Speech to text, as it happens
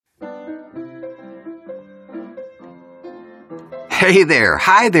Hey there,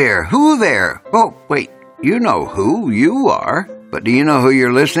 hi there, who there? Oh, wait, you know who you are, but do you know who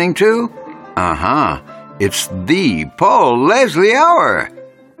you're listening to? It's the Paul Leslie Hour.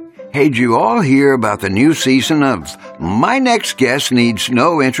 Hey, did you all hear about the new season of My Next Guest Needs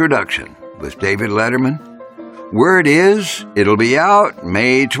No Introduction with David Letterman? Word is, it'll be out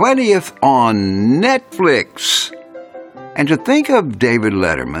May 20th on Netflix. And to think of David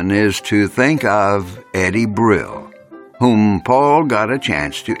Letterman is to think of Eddie Brill, whom Paul got a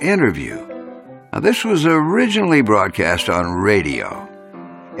chance to interview. Now, this was originally broadcast on radio.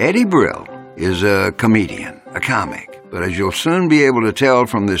 Eddie Brill is a comedian, a comic, but as you'll soon be able to tell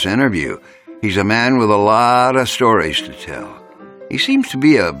from this interview, he's a man with a lot of stories to tell. He seems to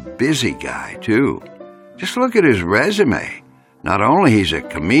be a busy guy, too. Just look at his resume. Not only he's a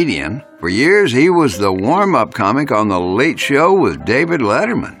comedian, for years he was the warm-up comic on The Late Show with David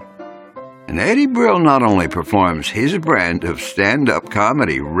Letterman. And Eddie Brill not only performs his brand of stand-up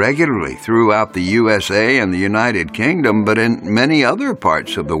comedy regularly throughout the USA and the United Kingdom, but in many other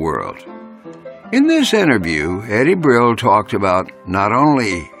parts of the world. In this interview, Eddie Brill talked about not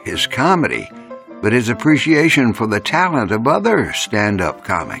only his comedy, but his appreciation for the talent of other stand-up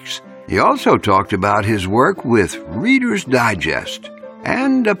comics. He also talked about his work with Reader's Digest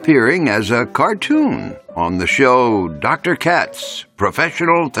and appearing as a cartoon on the show Dr. Katz,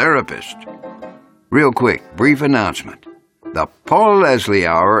 Professional Therapist. Real quick, brief announcement. The Paul Leslie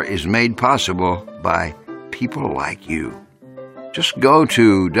Hour is made possible by people like you. Just go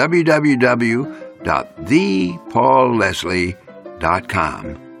to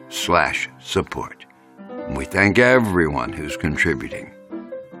www.thepaulleslie.com/support. We thank everyone who's contributing.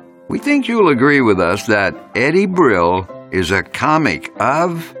 We think you'll agree with us that Eddie Brill is a comic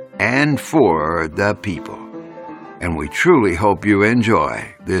of and for the people. And we truly hope you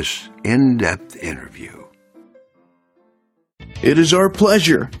enjoy this in-depth interview. It is our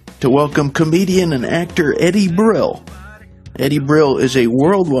pleasure to welcome comedian and actor Eddie Brill. Eddie Brill is a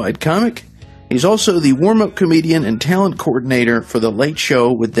worldwide comic. He's also the warm-up comedian and talent coordinator for The Late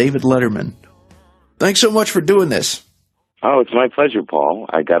Show with David Letterman. Thanks so much for doing this. Oh, it's my pleasure, Paul.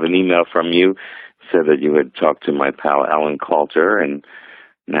 I got an email from you, said that you had talked to my pal Alan Coulter, and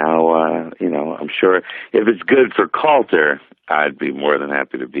now, I'm sure if it's good for Coulter, I'd be more than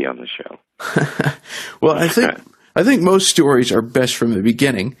happy to be on the show. Well, I think most stories are best from the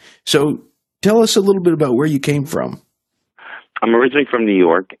beginning. So tell us a little bit about where you came from. I'm originally from New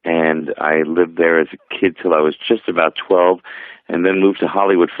York, and I lived there as a kid till I was just about 12, and then moved to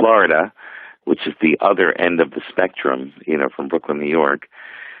Hollywood, Florida, which is the other end of the spectrum, from Brooklyn, New York.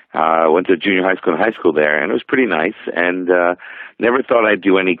 Went to junior high school and high school there, and it was pretty nice, and never thought I'd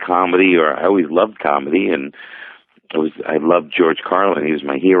do any comedy, or I always loved comedy, and I loved George Carlin. He was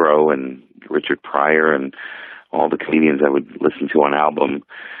my hero, and Richard Pryor, and all the comedians I would listen to on album.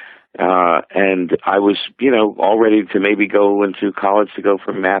 And I was, all ready to maybe go into college to go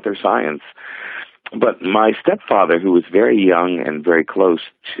for math or science. But my stepfather, who was very young and very close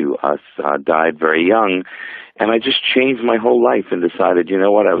to us, died very young. And I just changed my whole life and decided,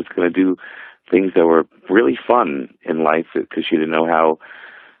 I was going to do things that were really fun in life because you didn't know how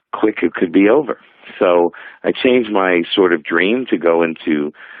quick it could be over. So I changed my sort of dream to go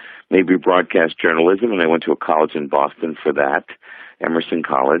into maybe broadcast journalism, and I went to a college in Boston for that, Emerson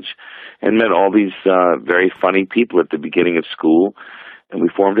College, and met all these very funny people at the beginning of school, and we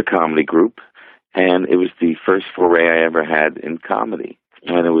formed a comedy group, and it was the first foray I ever had in comedy.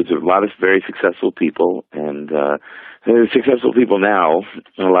 And it was a lot of very successful people, and there are successful people now,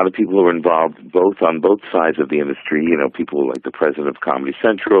 and a lot of people who are involved on both sides of the industry, people like the president of Comedy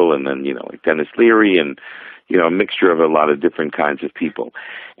Central, and then, like Dennis Leary, and, a mixture of a lot of different kinds of people.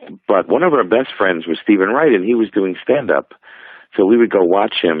 But one of our best friends was Stephen Wright, and he was doing stand-up. So we would go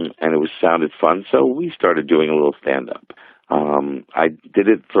watch him, and it sounded fun, so we started doing a little stand-up. I did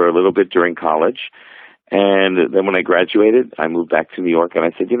it for a little bit during college, and then when I graduated, I moved back to New York, and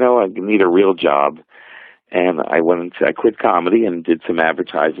I said, I need a real job. And I quit comedy and did some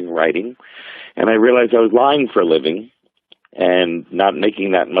advertising writing, and I realized I was lying for a living and not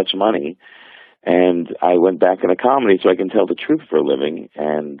making that much money. And I went back into comedy so I can tell the truth for a living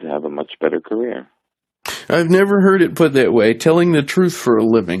and have a much better career. I've never heard it put that way, telling the truth for a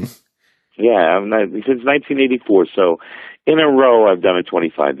living. Yeah, since 1984, so in a row I've done it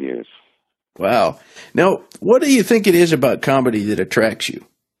 25 years. Wow. Now, what do you think it is about comedy that attracts you?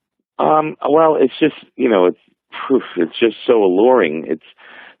 Well, it's just, it's just so alluring.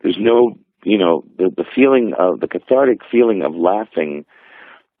 There's no, the feeling of, the cathartic feeling of laughing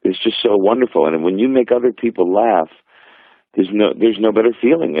is just so wonderful. And when you make other people laugh, there's no better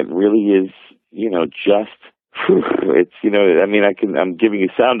feeling. It really is, just It's, I mean, I'm giving you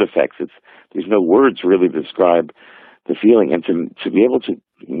sound effects. There's no words really to describe the feeling, and to be able to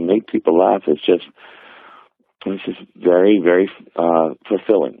make people laugh is just, it's just very, very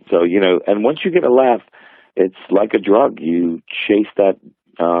fulfilling. So, and once you get a laugh, it's like a drug. You chase that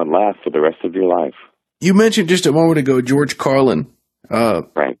laugh for the rest of your life. You mentioned just a moment ago George Carlin.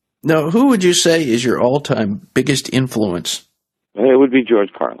 Right. Now, who would you say is your all-time biggest influence? It would be George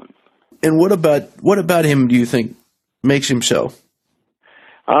Carlin. And what about him do you think makes him so?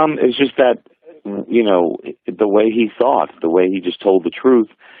 It's just that, the way he thought, the way he just told the truth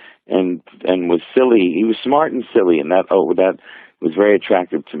and was silly. He was smart and silly, and that was very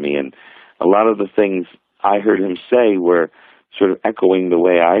attractive to me. And a lot of the things I heard him say were sort of echoing the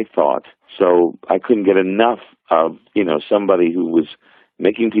way I thought. So I couldn't get enough of, somebody who was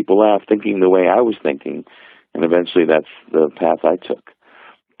making people laugh, thinking the way I was thinking. And eventually that's the path I took.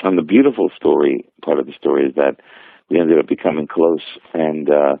 And the beautiful part of the story is that we ended up becoming close, and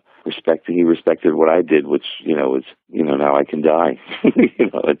he respected what I did, which, is, now I can die.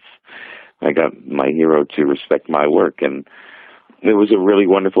 I got my hero to respect my work, and it was a really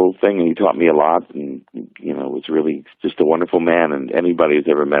wonderful thing, and he taught me a lot, and, was really just a wonderful man, and anybody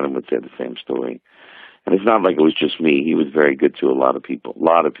who's ever met him would say the same story. And it's not like it was just me. He was very good to a lot of people.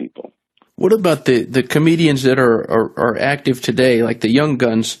 What about the comedians that are active today, like the young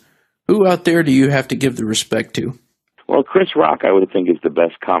guns? Who out there do you have to give the respect to? Well, Chris Rock, I would think, is the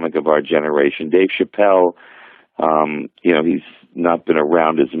best comic of our generation. Dave Chappelle, he's not been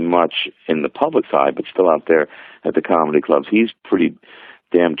around as much in the public's eye, but still out there at the comedy clubs. He's pretty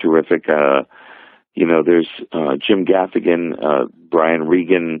damn terrific. There's Jim Gaffigan, Brian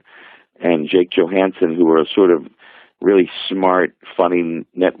Regan, and Jake Johansson, who are sort of really smart, funny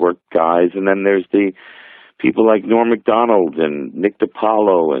network guys. And then there's the people like Norm Macdonald and Nick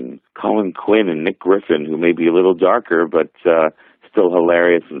DiPaolo and Colin Quinn and Nick Griffin, who may be a little darker, but still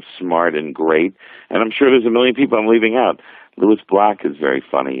hilarious and smart and great. And I'm sure there's a million people I'm leaving out. Louis Black is very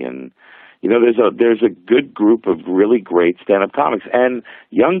funny. And, there's a good group of really great stand-up comics. And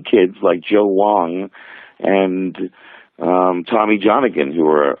young kids like Joe Wong and Tommy Jonigan, who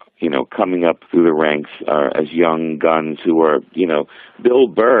are, coming up through the ranks as young guns, who are, Bill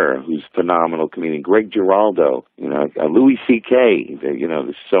Burr, who's a phenomenal comedian, Greg Giraldo, Louis C.K.,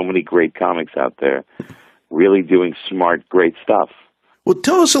 there's so many great comics out there really doing smart, great stuff. Well,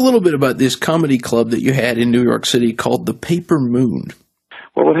 tell us a little bit about this comedy club that you had in New York City called the Paper Moon.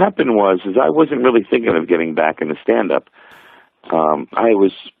 Well, what happened was I wasn't really thinking of getting back into stand-up. I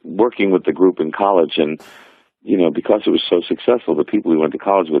was working with the group in college, and because it was so successful, the people we went to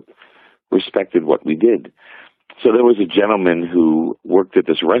college with respected what we did. So there was a gentleman who worked at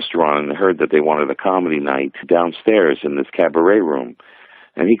this restaurant and heard that they wanted a comedy night downstairs in this cabaret room.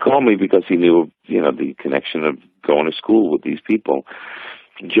 And he called me because he knew, the connection of going to school with these people,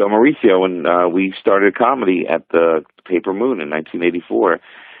 Joe Mauricio, and we started comedy at the Paper Moon in 1984.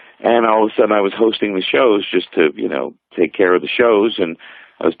 And all of a sudden I was hosting the shows just to, take care of the shows, and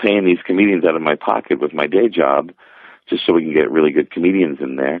I was paying these comedians out of my pocket with my day job just so we can get really good comedians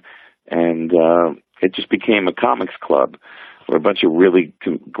in there. And it just became a comics club where a bunch of really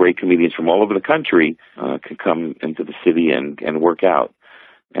great comedians from all over the country could come into the city and work out.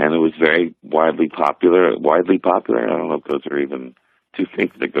 And it was very widely popular. I don't know if those are even two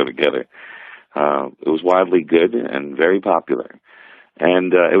things that go together. It was widely good and very popular.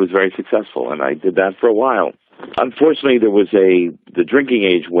 And it was very successful, and I did that for a while. Unfortunately, the drinking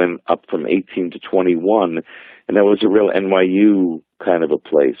age went up from 18 to 21, and that was a real NYU kind of a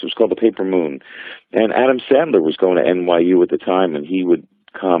place. It was called the Paper Moon. And Adam Sandler was going to NYU at the time, and he would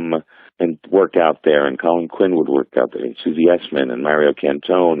come and work out there, and Colin Quinn would work out there, and Susie Essman, and Mario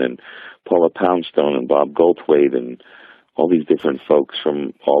Cantone, and Paula Poundstone, and Bob Goldthwait, and all these different folks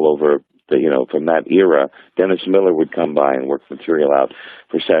from all over from that era. Dennis Miller would come by and work material out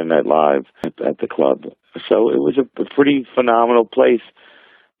for Saturday Night Live at the club. So it was a pretty phenomenal place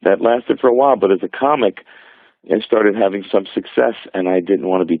that lasted for a while. But as a comic, I started having some success, and I didn't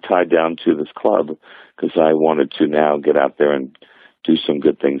want to be tied down to this club because I wanted to now get out there and do some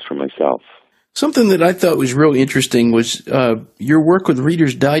good things for myself. Something that I thought was real interesting was your work with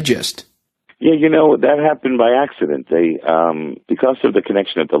Reader's Digest. Yeah, that happened by accident. They, because of the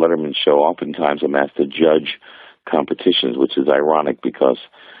connection at the Letterman show, oftentimes I'm asked to judge competitions, which is ironic because,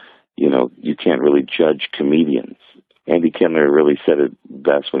 you can't really judge comedians. Andy Kindler really said it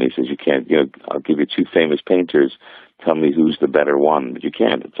best when he says you can't, I'll give you two famous painters, tell me who's the better one, but you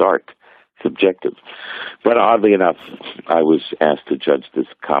can't. It's art. It's objective. But oddly enough, I was asked to judge this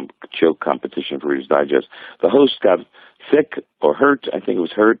joke competition for Reader's Digest. The host got sick or hurt. I think it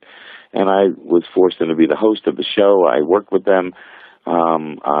was hurt, and I was forced in to be the host of the show. I worked with them.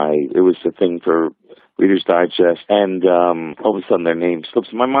 It was a thing for Reader's Digest, and all of a sudden their name slips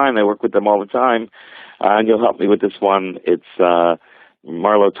my mind. I work with them all the time, and you'll help me with this one. It's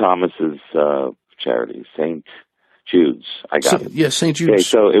Marlo Thomas's charity, St. Jude's. I got it. Yeah, St. Jude's. Okay,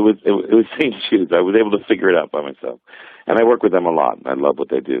 so it was St. Jude's. I was able to figure it out by myself, and I work with them a lot. I love what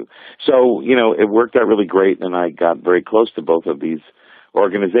they do. So it worked out really great, and I got very close to both of these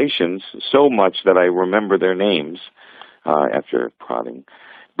organizations, so much that I remember their names after prodding.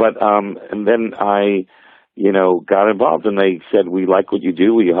 But and then I got involved, and they said, "We like what you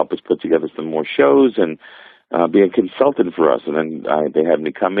do. Will you help us put together some more shows and be a consultant for us?" And then they had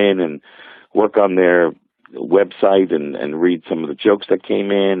me come in and work on their website and read some of the jokes that came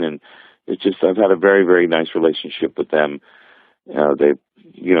in, and it's just I've had a very, very nice relationship with them. They've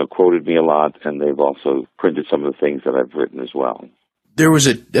quoted me a lot, and they've also printed some of the things that I've written as well. There was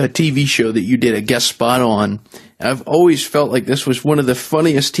a TV show that you did a guest spot on. I've always felt like this was one of the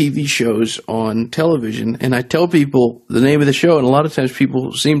funniest TV shows on television, and I tell people the name of the show, and a lot of times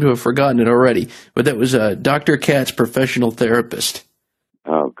people seem to have forgotten it already, but that was Dr. Katz, Professional Therapist.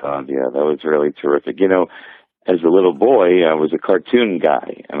 Oh, God, yeah, that was really terrific. As a little boy, I was a cartoon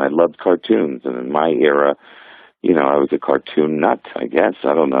guy, and I loved cartoons, and in my era, I was a cartoon nut, I guess.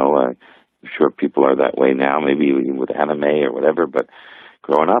 I don't know. I'm sure people are that way now, maybe even with anime or whatever, but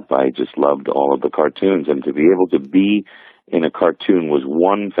growing up, I just loved all of the cartoons, and to be able to be in a cartoon was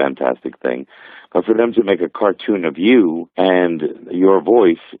one fantastic thing. But for them to make a cartoon of you and your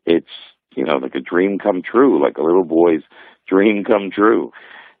voice, it's, like a dream come true, like a little boy's dream come true.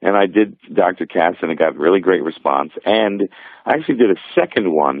 And I did Dr. Katz, and it got really great response. And I actually did a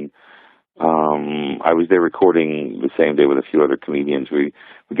second one. I was there recording the same day with a few other comedians. We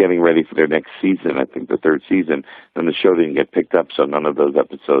were getting ready for their next season, I think the third season, and the show didn't get picked up, so none of those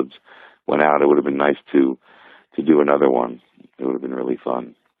episodes went out. It would have been nice to do another one. It would have been really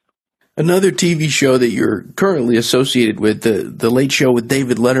fun. Another TV show that you're currently associated with, the Late Show with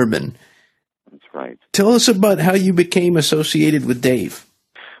David Letterman. That's right. Tell us about how you became associated with Dave.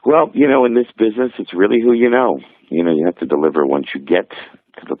 Well, in this business, it's really who you know. You have to deliver once you get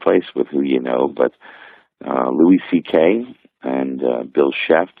to the place with who you know. But Louis C.K. and Bill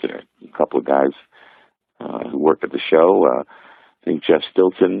Sheft, a couple of guys who worked at the show. I think Jeff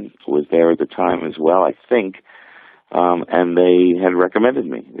Stilton was there at the time as well, I think. And they had recommended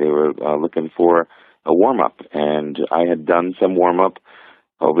me. They were looking for a warm-up. And I had done some warm-up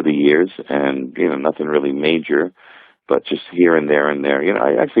over the years, and, nothing really major, but just here and there and there.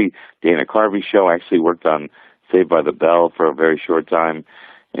 I actually, Dana Carvey's show, I actually worked on Saved by the Bell for a very short time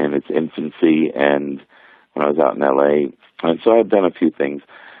in its infancy, and when I was out in L.A. And so I've done a few things.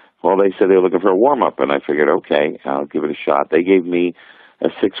 Well, they said they were looking for a warm-up, and I figured, okay, I'll give it a shot. They gave me a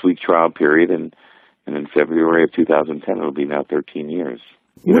 6-week trial period, and in February of 2010, it'll be now 13 years.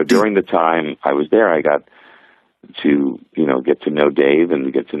 During the time I was there, I got to, get to know Dave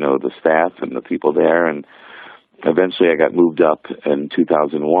and get to know the staff and the people there, and eventually I got moved up in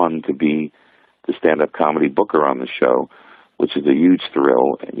 2001 to be the stand-up comedy booker on the show, which is a huge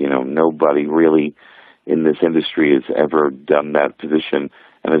thrill. Nobody really in this industry has ever done that position,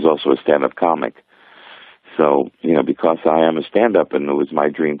 and is also a stand-up comic. So, because I am a stand-up and it was my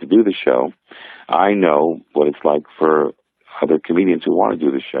dream to do the show, I know what it's like for other comedians who want to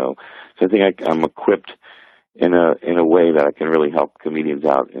do the show. So I think I'm equipped in a way that I can really help comedians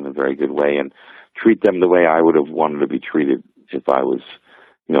out in a very good way and treat them the way I would have wanted to be treated if I was,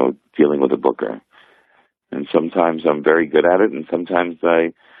 dealing with a booker. And sometimes I'm very good at it, and sometimes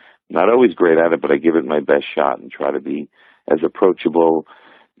I'm not always great at it, but I give it my best shot and try to be as approachable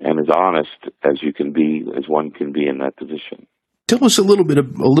and as honest as you can be, as one can be in that position. Tell us a little bit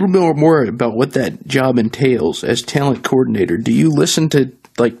more about what that job entails as talent coordinator. Do you listen to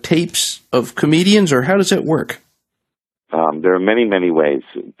tapes of comedians, or how does that work? There are many, many ways.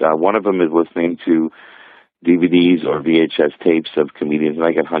 One of them is listening to DVDs or VHS tapes of comedians, and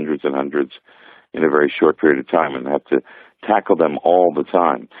I get hundreds and hundreds in a very short period of time, and I have to tackle them all the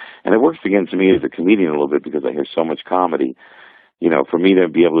time. And it works against me as a comedian a little bit because I hear so much comedy. For me to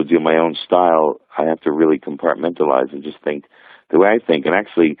be able to do my own style, I have to really compartmentalize and just think the way I think. And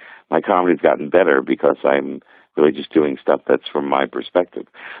actually, my comedy's gotten better because I'm really just doing stuff that's from my perspective.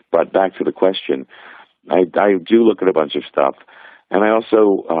 But back to the question, I do look at a bunch of stuff. And I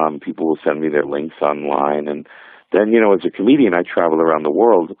also, people will send me their links online. And then, as a comedian, I travel around the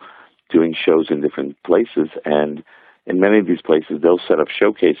world doing shows in different places. And in many of these places, they'll set up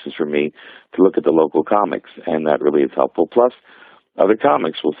showcases for me to look at the local comics. And that really is helpful. Plus, other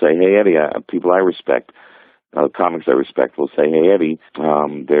comics will say, hey, Eddie, people I respect, comics I respect will say, "Hey, Eddie,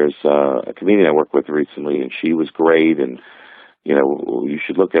 there's a comedian I worked with recently, and she was great, and you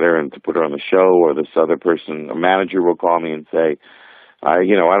should look at her and to put her on the show." Or this other person, a manager, will call me and say, I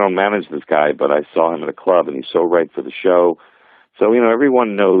don't manage this guy, but I saw him at a club, and he's so right for the show." So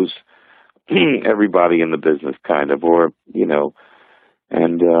everyone knows everybody in the business, kind of,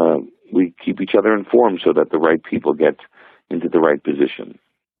 and we keep each other informed so that the right people get into the right position.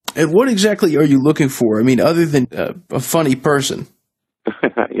 And what exactly are you looking for? I mean, other than a funny person.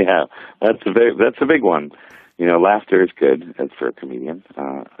 Yeah, that's a big one. Laughter is good as for a comedian.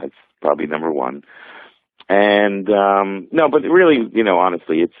 It's probably number one. And no, but really,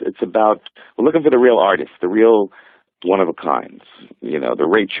 honestly, it's about, we're looking for the real artists, the real one of a kinds. The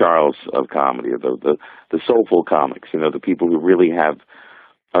Ray Charles of comedy, or the soulful comics. The people who really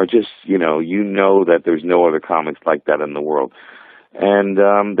are just that there's no other comics like that in the world. And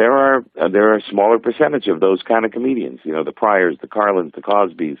there are a smaller percentage of those kind of comedians. The Pryors, the Carlins, the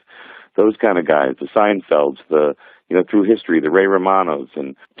Cosbys, those kind of guys, the Seinfelds, through history, the Ray Romanos,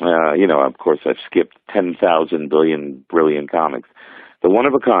 and of course I've skipped 10,000 brilliant comics. The one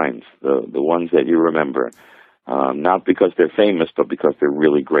of a kinds, the ones that you remember, not because they're famous, but because they're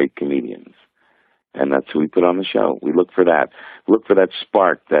really great comedians. And that's who we put on the show. We look for that. Look for that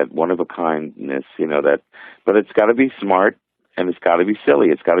spark, that one of a kindness, but it's got to be smart. And it's got to be silly.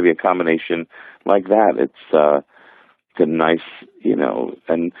 It's got to be a combination like that. It's a nice,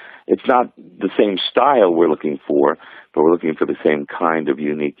 and it's not the same style we're looking for, but we're looking for the same kind of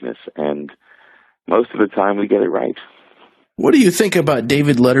uniqueness. And most of the time we get it right. What do you think about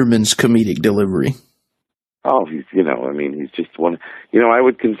David Letterman's comedic delivery? Oh, he's just one. I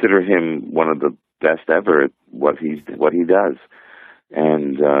would consider him one of the best ever at what he does.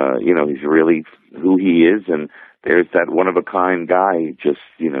 And, he's really who he is. And there's that one-of-a-kind guy who just,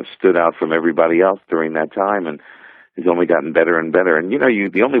 stood out from everybody else during that time, and he's only gotten better and better. And,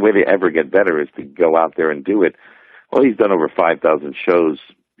 the only way they ever get better is to go out there and do it. Well, he's done over 5,000 shows,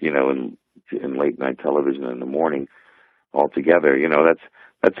 in late-night television in the morning altogether.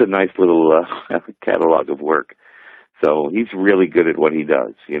 That's a nice little catalog of work. So he's really good at what he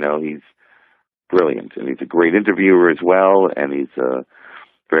does. He's brilliant, and he's a great interviewer as well, and he's a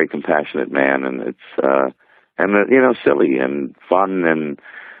very compassionate man, and it's silly and fun,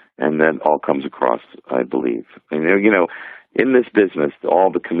 and that all comes across, I believe. And in this business,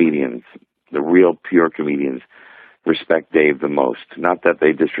 all the comedians, the real pure comedians, respect Dave the most. Not that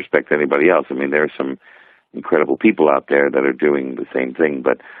they disrespect anybody else. I mean, there are some incredible people out there that are doing the same thing,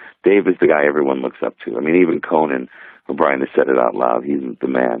 but Dave is the guy everyone looks up to. I mean, even Conan O'Brien has said it out loud. He's the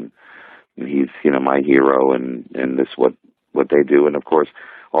man. He's, my hero, and this what they do. And of course,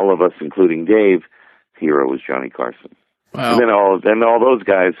 all of us, including Dave, hero was Johnny Carson. Wow. And then all those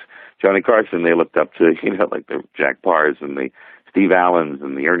guys, Johnny Carson, they looked up to, like the Jack Parrs and the Steve Allens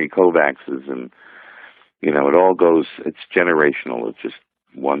and the Ernie Kovacs, and it all goes. It's generational. It's just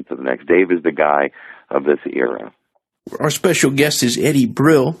one to the next. Dave is the guy of this era. Our special guest is Eddie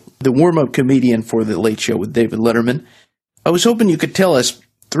Brill, the warm-up comedian for The Late Show with David Letterman. I was hoping you could tell us,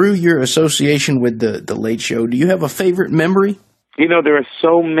 through your association with the Late Show, do you have a favorite memory? There are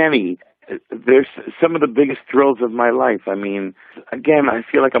so many. There's some of the biggest thrills of my life. I mean, again, I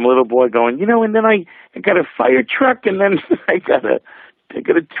feel like I'm a little boy going, and then I got a fire truck, and then I got a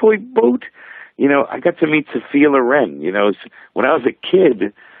toy boat. I got to meet Sophia Loren. When I was a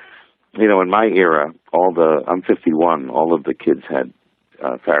kid, in my era, I'm 51, all of the kids had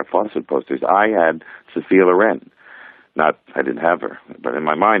Farrah Fawcett posters. I had Sophia Loren. I didn't have her, but in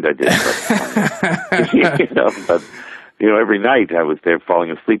my mind I did. But, every night I was there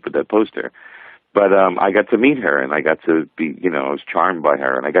falling asleep with that poster. But I got to meet her, and I got to be, I was charmed by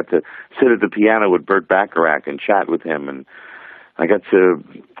her, and I got to sit at the piano with Burt Bacharach and chat with him, and I got to,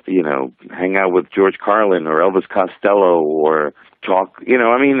 hang out with George Carlin or Elvis Costello or talk,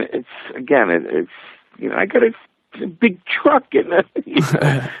 it's, again, I got a big truck, and that's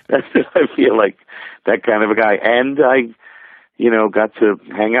I feel like that kind of a guy. And I, got to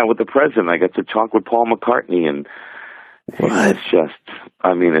hang out with the president. I got to talk with Paul McCartney, and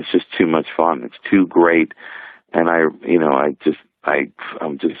it's just too much fun. It's too great, and I'm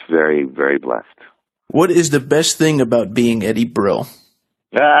just very, very blessed. What is the best thing about being Eddie Brill?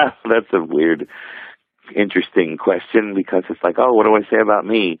 That's a weird, interesting question, because it's like, oh, what do I say about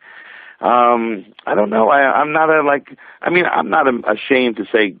me? I don't know. I'm not ashamed to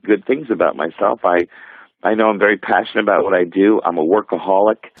say good things about myself. I know I'm very passionate about what I do. I'm a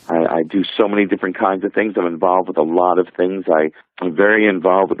workaholic. I do so many different kinds of things. I'm involved with a lot of things. I'm very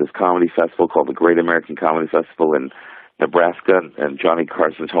involved with this comedy festival called the Great American Comedy Festival in Nebraska, and Johnny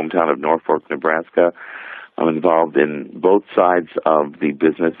Carson's hometown of Norfolk, Nebraska. I'm involved in both sides of the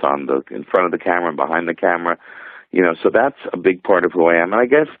business, in front of the camera and behind the camera. So that's a big part of who I am. And I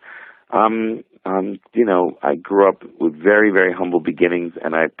guess, I grew up with very, very humble beginnings,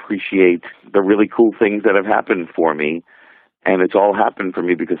 and I appreciate the really cool things that have happened for me. And it's all happened for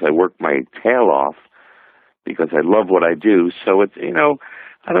me because I worked my tail off, because I love what I do. So it's,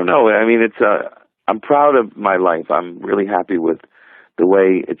 I don't know. I mean, I'm proud of my life. I'm really happy with the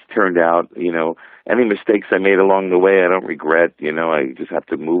way it's turned out. Any mistakes I made along the way, I don't regret. I just have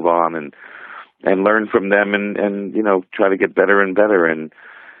to move on and learn from them and try to get better and better. And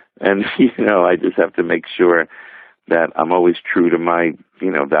I just have to make sure that I'm always true to my,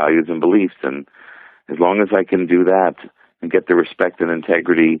 values and beliefs. And as long as I can do that and get the respect and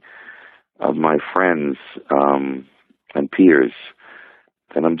integrity of my friends and peers,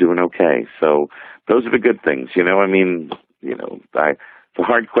 then I'm doing okay. So those are the good things, it's a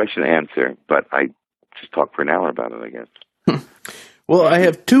hard question to answer, but I just talk for an hour about it, I guess. Well, I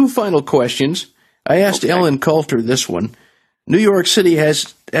have two final questions. I asked Ellen Coulter this one. New York City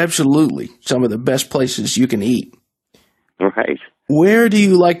has absolutely some of the best places you can eat. Right. Where do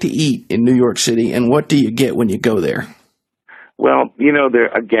you like to eat in New York City, and what do you get when you go there? Well, there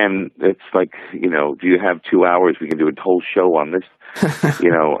again, it's like, do you have 2 hours? We can do a whole show on this,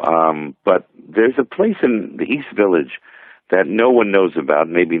 but there's a place in the East Village that no one knows about.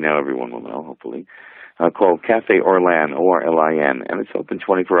 Maybe now everyone will know, hopefully, called Cafe Orlan, Orlin, and it's open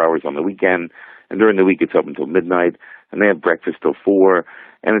 24 hours on the weekend, and during the week it's open until midnight, and they have breakfast till 4,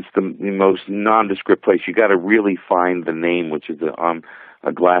 and it's the most nondescript place. You got to really find the name, which is on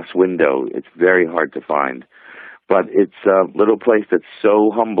a glass window. It's very hard to find. But it's a little place that's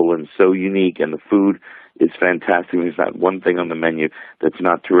so humble and so unique, and the food is fantastic. There's not one thing on the menu that's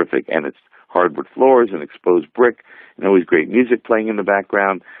not terrific, and it's hardwood floors and exposed brick, and always great music playing in the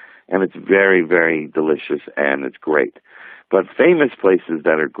background, and it's very, very delicious, and it's great. But famous places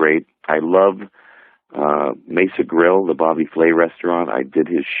that are great, I love Mesa Grill, the Bobby Flay restaurant. I did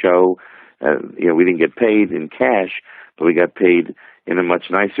his show. We didn't get paid in cash, but we got paid in a much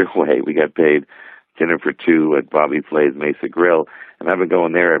nicer way. We got paid dinner for two at Bobby Flay's Mesa Grill, and I've been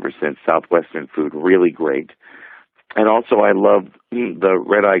going there ever since. Southwestern food, really great. And also I love the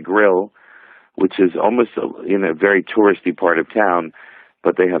Red Eye Grill, which is almost in a very touristy part of town,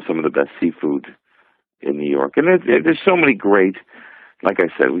 but they have some of the best seafood in New York. And there's so many great, like I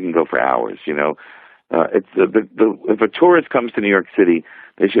said, we can go for hours, if a tourist comes to New York City,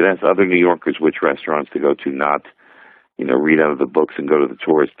 they should ask other New Yorkers which restaurants to go to, not, read out of the books and go to the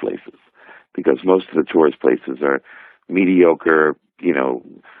tourist places. Because most of the tourist places are mediocre,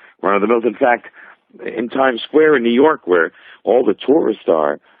 run-of-the-mills. In fact, in Times Square in New York, where all the tourists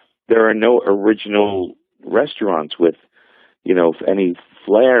are, there are no original restaurants with, any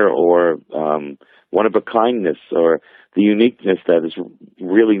flair or one-of-a-kindness or the uniqueness that is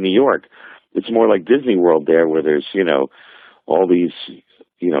really New York. It's more like Disney World there, where there's, all these,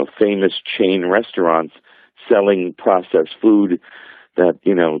 famous chain restaurants selling processed food that,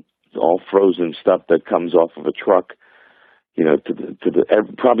 all frozen stuff that comes off of a truck.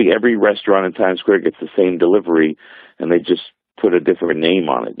 Probably every restaurant in Times Square gets the same delivery, and they just put a different name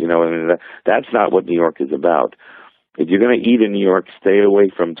on it. That's not what New York is about. If you're going to eat in New York, stay away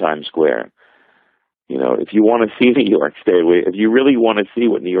from Times Square. If you want to see New York, stay away. If you really want to see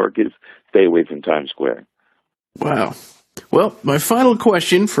what New York is, stay away from Times Square. Wow. Well, my final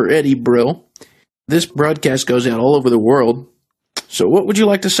question for Eddie Brill. This broadcast goes out all over the world. So what would you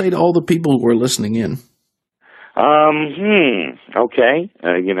like to say to all the people who are listening in? Okay.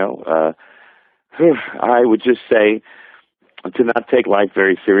 I would just say to not take life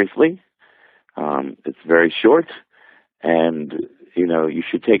very seriously. It's very short, and, you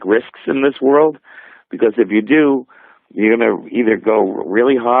should take risks in this world, because if you do, you're going to either go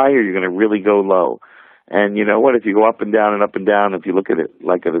really high or you're going to really go low. And you know what? If you go up and down, if you look at it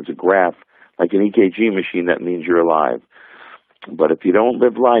like it as a graph, like an EKG machine, that means you're alive. But if you don't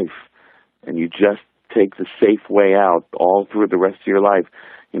live life and you just take the safe way out all through the rest of your life,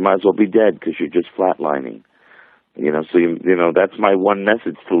 you might as well be dead, because you're just flatlining. So that's my one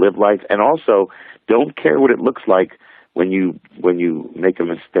message: to live life, and also don't care what it looks like when you make a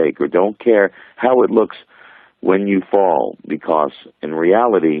mistake, or don't care how it looks when you fall, because in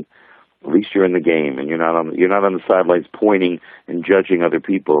reality, at least you're in the game, and you're not on the sidelines pointing and judging other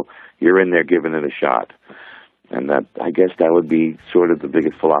people. You're in there giving it a shot. And I guess that would be sort of the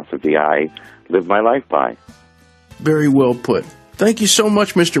biggest philosophy I live my life by. Very well put. Thank you so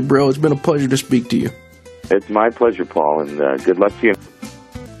much, Mr. Brill. It's been a pleasure to speak to you. It's my pleasure, Paul, and good luck to you.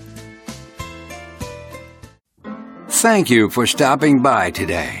 Thank you for stopping by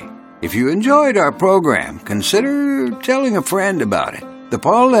today. If you enjoyed our program, consider telling a friend about it. The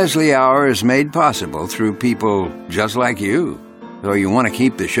Paul Leslie Hour is made possible through people just like you. So you want to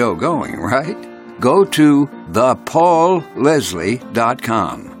keep the show going, right? Go to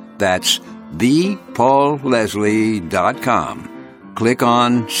thepaulleslie.com. That's thepaulleslie.com. Click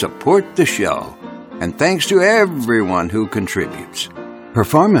on Support the Show. And thanks to everyone who contributes.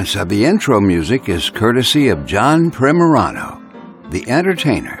 Performance of the intro music is courtesy of John Primorano, The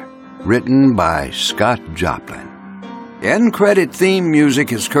Entertainer, written by Scott Joplin. End credit theme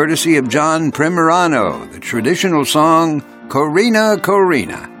music is courtesy of John Primorano, the traditional song Corina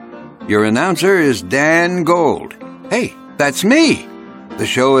Corina. Your announcer is Dan Gold. Hey, that's me. The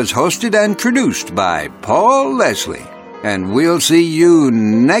show is hosted and produced by Paul Leslie. And we'll see you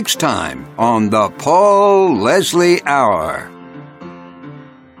next time on the Paul Leslie Hour.